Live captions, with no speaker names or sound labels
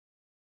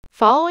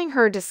Following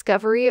her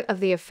discovery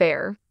of the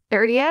affair,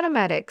 Ariana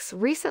Madix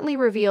recently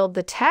revealed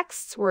the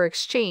texts were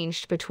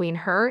exchanged between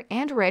her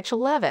and Rachel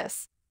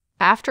Leviss.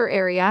 After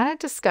Ariana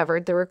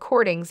discovered the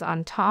recordings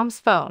on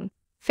Tom's phone,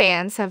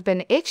 fans have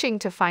been itching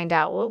to find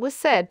out what was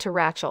said to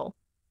Rachel.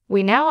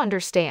 We now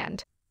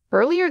understand.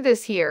 Earlier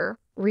this year,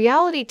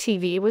 reality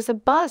TV was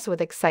abuzz with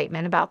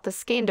excitement about the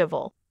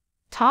scandal.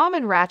 Tom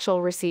and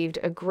Rachel received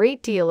a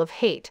great deal of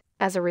hate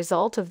as a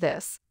result of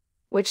this,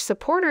 which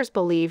supporters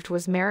believed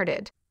was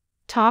merited.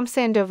 Tom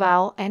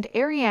Sandoval and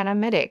Ariana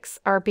Madix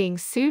are being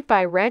sued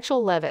by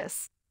Rachel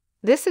Leviss.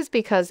 This is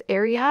because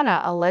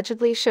Ariana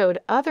allegedly showed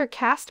other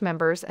cast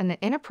members an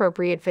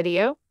inappropriate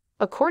video.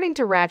 According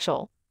to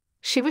Rachel,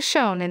 she was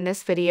shown in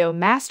this video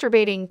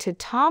masturbating to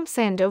Tom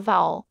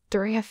Sandoval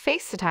during a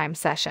FaceTime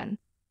session.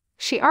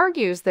 She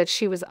argues that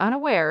she was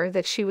unaware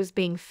that she was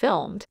being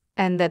filmed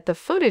and that the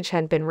footage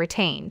had been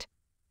retained.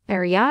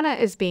 Ariana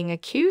is being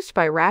accused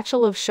by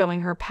Rachel of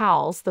showing her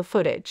pals the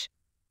footage.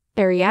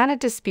 Ariana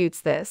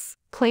disputes this,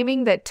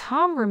 claiming that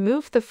Tom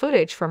removed the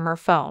footage from her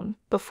phone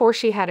before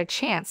she had a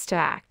chance to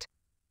act.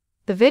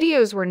 The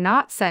videos were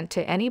not sent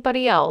to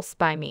anybody else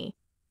by me.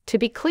 To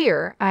be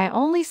clear, I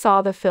only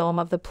saw the film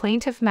of the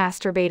plaintiff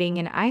masturbating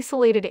in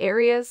isolated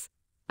areas.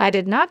 I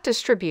did not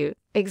distribute,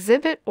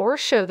 exhibit, or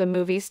show the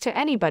movies to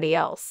anybody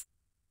else.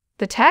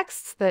 The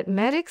texts that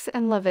Madix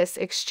and Leviss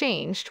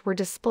exchanged were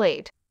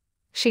displayed.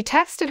 She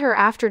texted her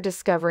after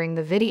discovering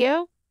the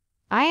video,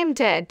 "I am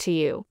dead to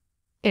you."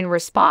 In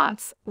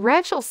response,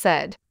 Rachel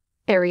said,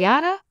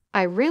 "Ariana,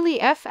 I really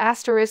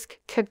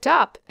cooked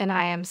up and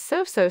I am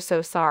so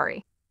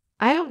sorry.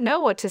 I don't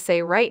know what to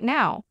say right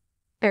now."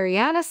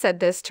 Ariana said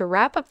this to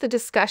wrap up the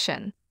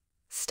discussion.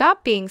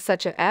 "Stop being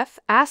such a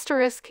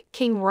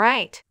king,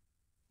 right?"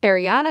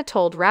 Ariana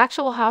told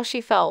Rachel how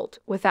she felt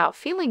without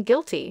feeling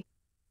guilty.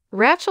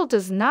 Rachel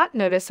does not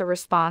notice a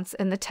response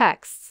in the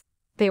texts.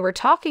 They were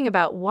talking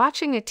about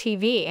watching a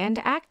TV and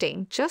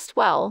acting just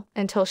well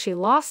until she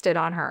lost it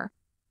on her.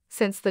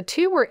 Since the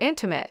two were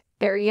intimate,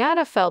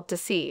 Ariana felt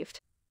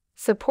deceived.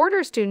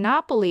 Supporters do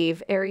not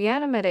believe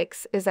Ariana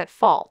Madix is at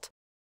fault.